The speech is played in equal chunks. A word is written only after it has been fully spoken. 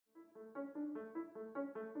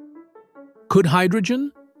Could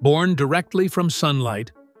hydrogen, born directly from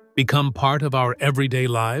sunlight, become part of our everyday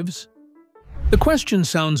lives? The question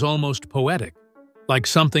sounds almost poetic, like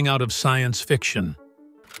something out of science fiction.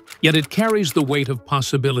 Yet it carries the weight of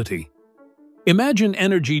possibility. Imagine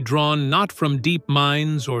energy drawn not from deep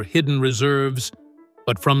mines or hidden reserves,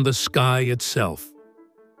 but from the sky itself.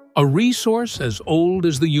 A resource as old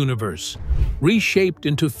as the universe, reshaped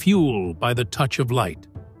into fuel by the touch of light.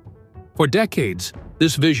 For decades,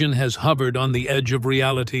 this vision has hovered on the edge of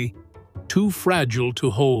reality, too fragile to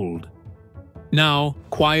hold. Now,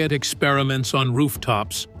 quiet experiments on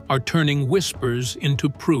rooftops are turning whispers into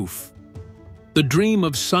proof. The dream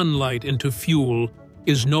of sunlight into fuel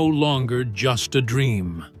is no longer just a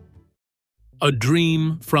dream. A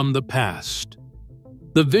dream from the past.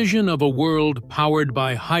 The vision of a world powered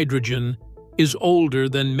by hydrogen is older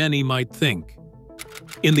than many might think.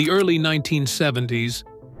 In the early 1970s,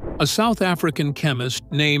 a South African chemist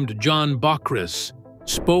named John Bockris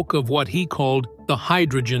spoke of what he called the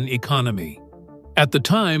hydrogen economy. At the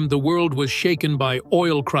time, the world was shaken by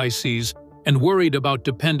oil crises and worried about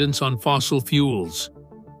dependence on fossil fuels.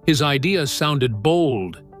 His idea sounded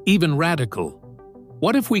bold, even radical.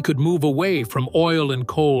 What if we could move away from oil and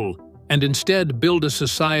coal and instead build a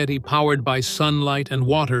society powered by sunlight and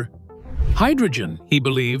water? Hydrogen, he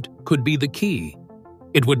believed, could be the key.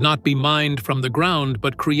 It would not be mined from the ground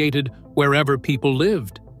but created wherever people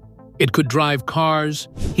lived. It could drive cars,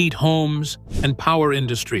 heat homes, and power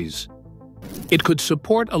industries. It could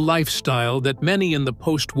support a lifestyle that many in the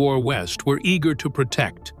post-war West were eager to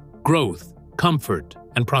protect: growth, comfort,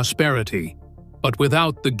 and prosperity, but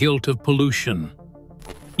without the guilt of pollution.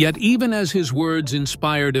 Yet even as his words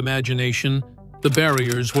inspired imagination, the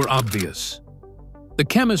barriers were obvious. The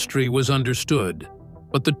chemistry was understood,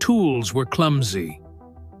 but the tools were clumsy.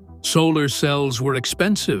 Solar cells were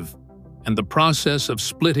expensive, and the process of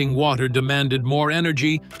splitting water demanded more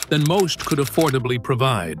energy than most could affordably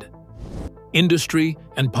provide. Industry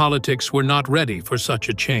and politics were not ready for such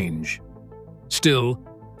a change. Still,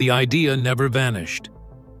 the idea never vanished.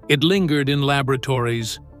 It lingered in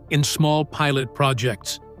laboratories, in small pilot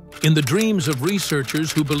projects, in the dreams of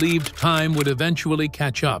researchers who believed time would eventually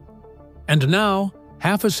catch up. And now,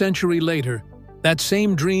 half a century later, that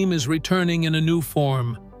same dream is returning in a new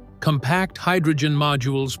form: compact hydrogen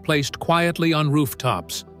modules placed quietly on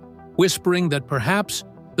rooftops, whispering that perhaps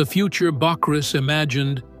the future Bockris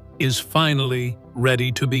imagined is finally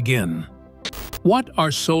ready to begin. What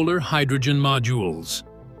are solar hydrogen modules?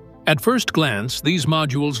 At first glance, these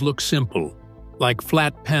modules look simple, like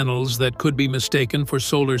flat panels that could be mistaken for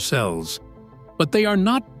solar cells. But they are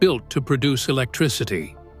not built to produce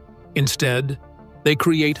electricity. Instead, they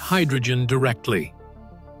create hydrogen directly.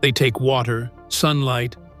 They take water,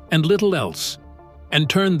 sunlight, and little else, and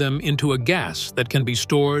turn them into a gas that can be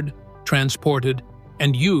stored, transported,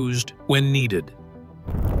 and used when needed.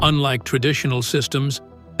 Unlike traditional systems,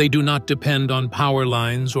 they do not depend on power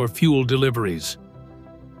lines or fuel deliveries.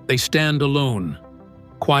 They stand alone,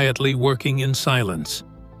 quietly working in silence.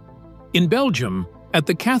 In Belgium, at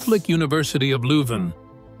the Catholic University of Leuven,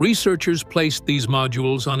 researchers placed these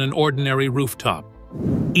modules on an ordinary rooftop.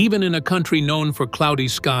 Even in a country known for cloudy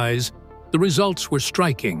skies, the results were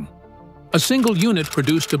striking. A single unit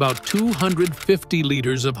produced about 250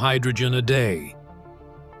 liters of hydrogen a day.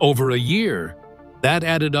 Over a year, that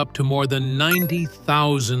added up to more than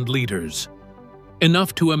 90,000 liters.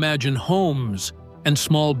 Enough to imagine homes and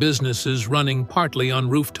small businesses running partly on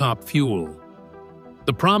rooftop fuel.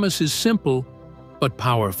 The promise is simple but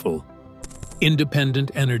powerful.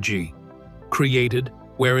 Independent energy, created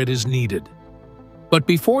where it is needed. But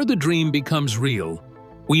before the dream becomes real,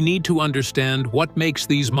 we need to understand what makes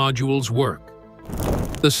these modules work.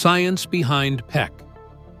 The science behind PEC.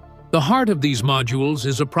 The heart of these modules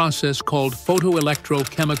is a process called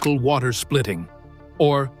photoelectrochemical water splitting,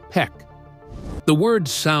 or PEC. The word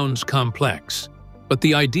sounds complex, but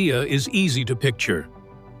the idea is easy to picture.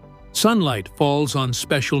 Sunlight falls on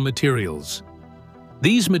special materials.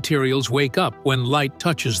 These materials wake up when light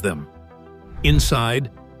touches them. Inside,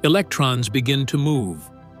 electrons begin to move,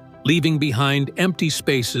 leaving behind empty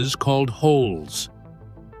spaces called holes.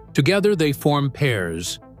 Together they form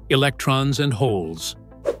pairs, electrons and holes,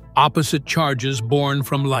 opposite charges born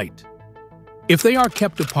from light. If they are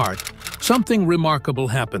kept apart, something remarkable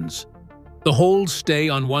happens. The holes stay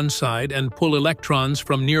on one side and pull electrons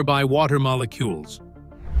from nearby water molecules.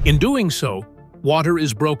 In doing so, water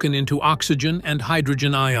is broken into oxygen and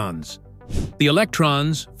hydrogen ions. The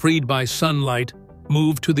electrons, freed by sunlight,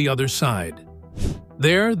 move to the other side.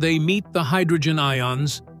 There they meet the hydrogen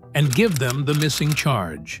ions and give them the missing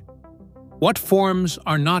charge. What forms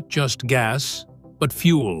are not just gas, but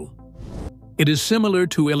fuel. It is similar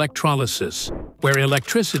to electrolysis, where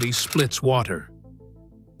electricity splits water.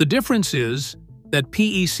 The difference is that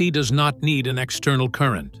PEC does not need an external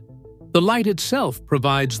current. The light itself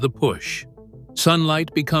provides the push.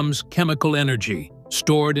 Sunlight becomes chemical energy,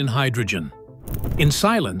 stored in hydrogen. In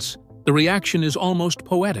silence, the reaction is almost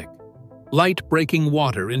poetic, light breaking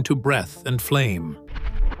water into breath and flame.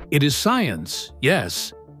 It is science,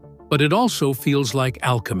 yes, but it also feels like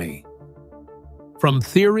alchemy. From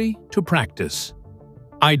theory to practice,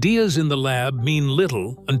 ideas in the lab mean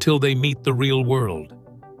little until they meet the real world.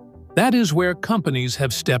 That is where companies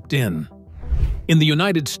have stepped in. In the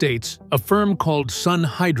United States, a firm called Sun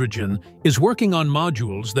Hydrogen is working on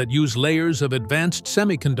modules that use layers of advanced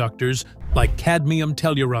semiconductors like cadmium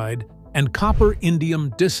telluride and copper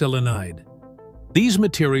indium diselenide. These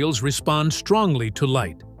materials respond strongly to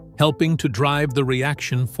light, helping to drive the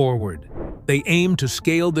reaction forward. They aim to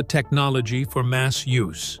scale the technology for mass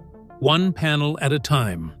use, one panel at a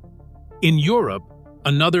time. In Europe,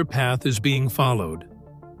 another path is being followed.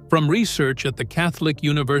 From research at the Catholic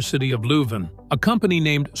University of Leuven, a company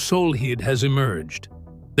named Solheed has emerged.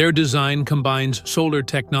 Their design combines solar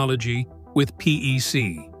technology with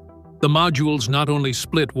PEC. The modules not only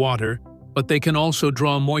split water, but they can also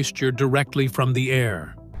draw moisture directly from the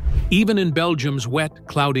air. Even in Belgium's wet,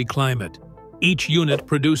 cloudy climate, each unit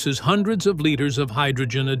produces hundreds of liters of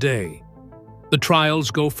hydrogen a day. The trials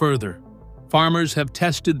go further. Farmers have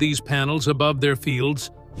tested these panels above their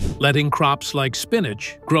fields, letting crops like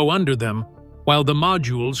spinach grow under them, while the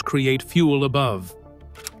modules create fuel above.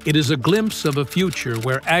 It is a glimpse of a future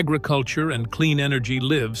where agriculture and clean energy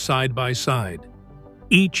live side by side,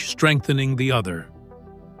 each strengthening the other.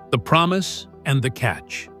 The promise and the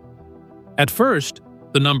catch. At first,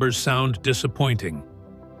 the numbers sound disappointing.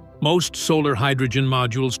 Most solar hydrogen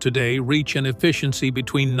modules today reach an efficiency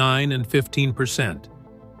between 9 and 15%.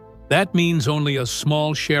 That means only a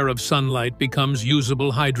small share of sunlight becomes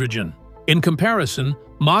usable hydrogen. In comparison,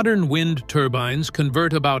 modern wind turbines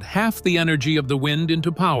convert about half the energy of the wind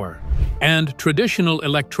into power, and traditional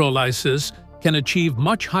electrolysis can achieve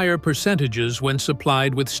much higher percentages when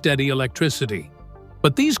supplied with steady electricity.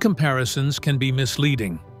 But these comparisons can be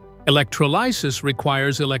misleading. Electrolysis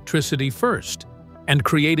requires electricity first, and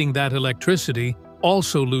creating that electricity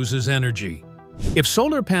also loses energy. If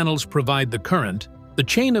solar panels provide the current, the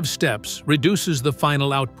chain of steps reduces the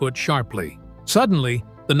final output sharply. Suddenly,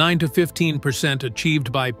 the 9 to 15%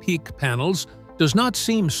 achieved by peak panels does not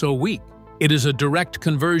seem so weak. It is a direct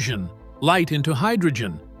conversion, light into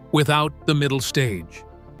hydrogen, without the middle stage.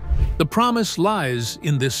 The promise lies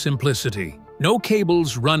in this simplicity. No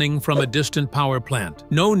cables running from a distant power plant,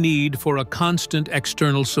 no need for a constant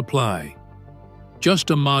external supply.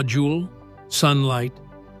 Just a module, sunlight,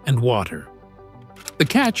 and water. The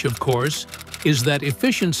catch, of course, is that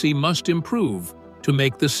efficiency must improve to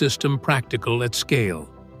make the system practical at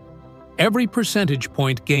scale. Every percentage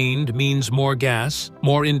point gained means more gas,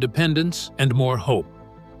 more independence, and more hope.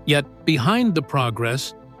 Yet, behind the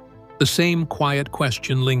progress, the same quiet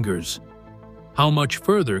question lingers. How much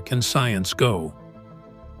further can science go?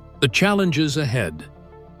 The challenges ahead.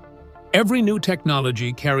 Every new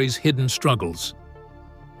technology carries hidden struggles.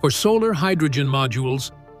 For solar hydrogen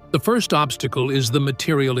modules, the first obstacle is the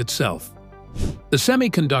material itself. The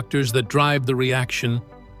semiconductors that drive the reaction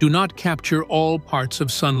do not capture all parts of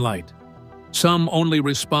sunlight. Some only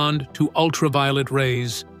respond to ultraviolet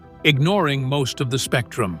rays, ignoring most of the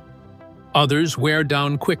spectrum. Others wear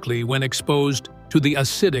down quickly when exposed to the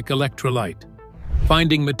acidic electrolyte.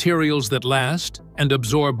 Finding materials that last and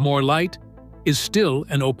absorb more light is still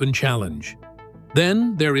an open challenge.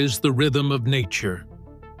 Then there is the rhythm of nature.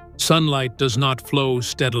 Sunlight does not flow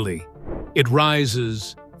steadily. It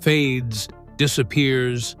rises, fades,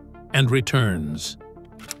 disappears, and returns.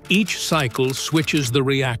 Each cycle switches the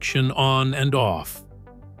reaction on and off.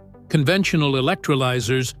 Conventional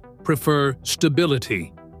electrolyzers prefer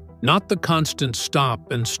stability, not the constant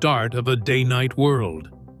stop and start of a day-night world.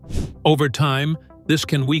 Over time, this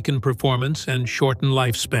can weaken performance and shorten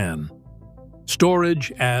lifespan.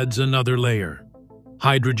 Storage adds another layer.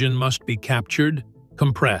 Hydrogen must be captured,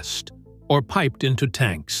 compressed, or piped into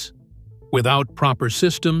tanks. Without proper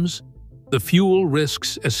systems, the fuel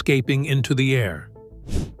risks escaping into the air.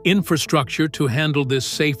 Infrastructure to handle this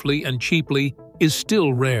safely and cheaply is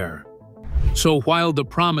still rare. So while the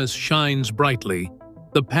promise shines brightly,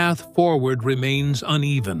 the path forward remains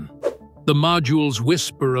uneven. The modules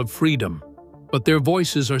whisper of freedom, but their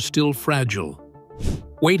voices are still fragile,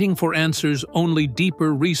 waiting for answers only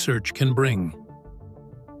deeper research can bring.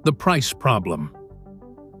 The price problem.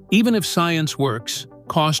 Even if science works,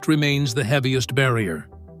 cost remains the heaviest barrier.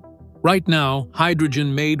 Right now,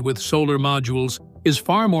 hydrogen made with solar modules is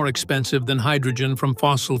far more expensive than hydrogen from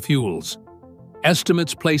fossil fuels.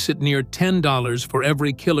 Estimates place it near $10 for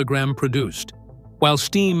every kilogram produced, while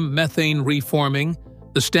steam methane reforming,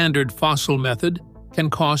 the standard fossil method, can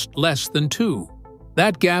cost less than $2.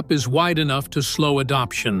 That gap is wide enough to slow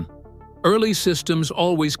adoption. Early systems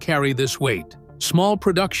always carry this weight. Small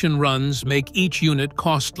production runs make each unit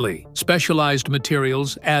costly. Specialized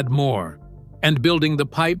materials add more. And building the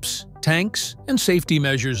pipes, tanks, and safety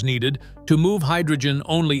measures needed to move hydrogen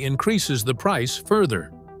only increases the price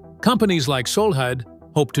further. Companies like Solhyd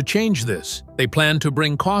hope to change this. They plan to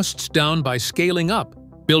bring costs down by scaling up,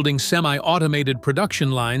 building semi-automated production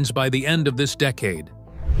lines by the end of this decade.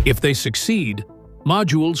 If they succeed,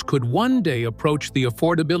 modules could one day approach the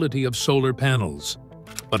affordability of solar panels.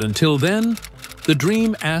 But until then, the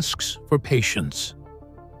dream asks for patience.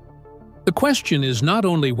 The question is not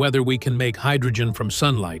only whether we can make hydrogen from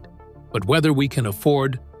sunlight, but whether we can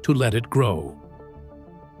afford to let it grow.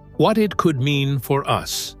 What it could mean for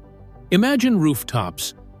us. Imagine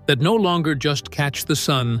rooftops that no longer just catch the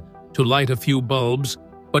sun to light a few bulbs,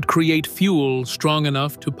 but create fuel strong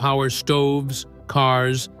enough to power stoves,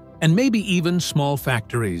 cars, and maybe even small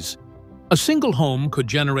factories. A single home could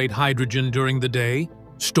generate hydrogen during the day,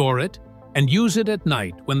 store it, and use it at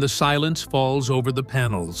night when the silence falls over the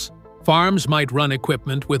panels. Farms might run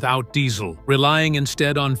equipment without diesel, relying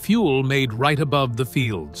instead on fuel made right above the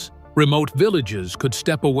fields. Remote villages could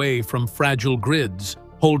step away from fragile grids,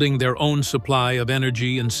 holding their own supply of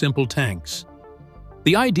energy in simple tanks.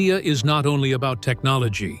 The idea is not only about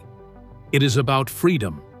technology, it is about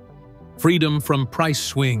freedom. Freedom from price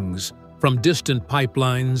swings, from distant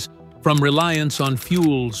pipelines, from reliance on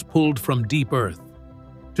fuels pulled from deep earth.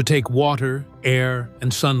 To take water, air,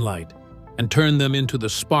 and sunlight and turn them into the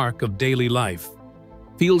spark of daily life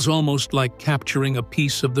feels almost like capturing a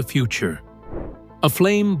piece of the future. A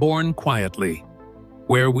flame born quietly,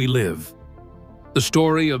 where we live. The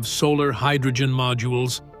story of solar hydrogen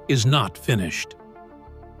modules is not finished.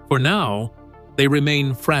 For now, they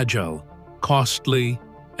remain fragile, costly,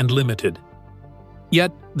 and limited.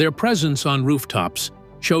 Yet, their presence on rooftops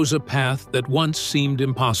shows a path that once seemed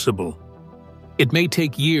impossible. It may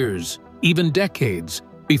take years, even decades,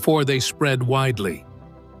 before they spread widely.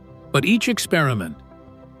 But each experiment,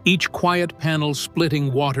 each quiet panel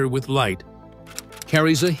splitting water with light,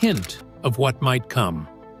 carries a hint of what might come.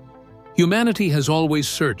 Humanity has always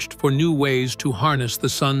searched for new ways to harness the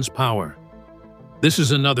sun's power. This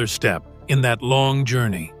is another step in that long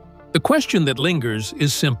journey. The question that lingers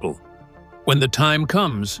is simple. When the time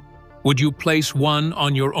comes, would you place one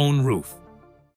on your own roof?